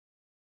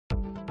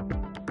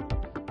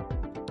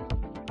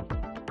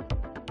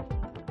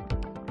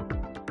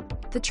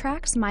The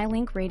Trax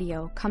MyLink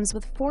radio comes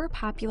with 4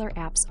 popular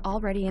apps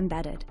already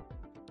embedded: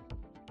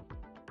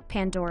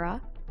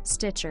 Pandora,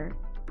 Stitcher,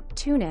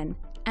 TuneIn,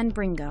 and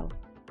Bringo.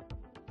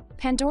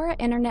 Pandora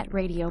Internet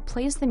Radio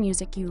plays the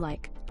music you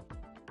like,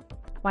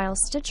 while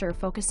Stitcher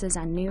focuses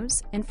on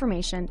news,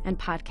 information, and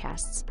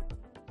podcasts.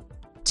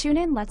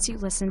 TuneIn lets you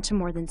listen to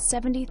more than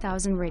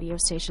 70,000 radio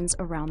stations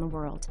around the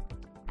world,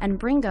 and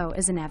Bringo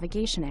is a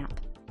navigation app.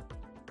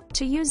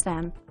 To use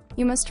them,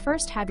 you must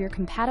first have your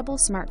compatible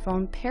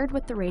smartphone paired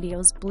with the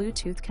radio's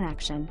Bluetooth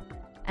connection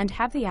and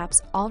have the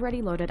apps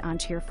already loaded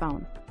onto your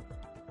phone.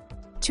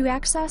 To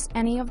access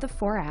any of the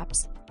 4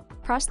 apps,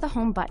 press the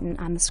Home button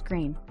on the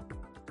screen,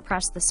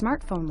 press the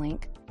smartphone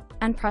link,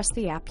 and press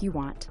the app you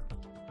want.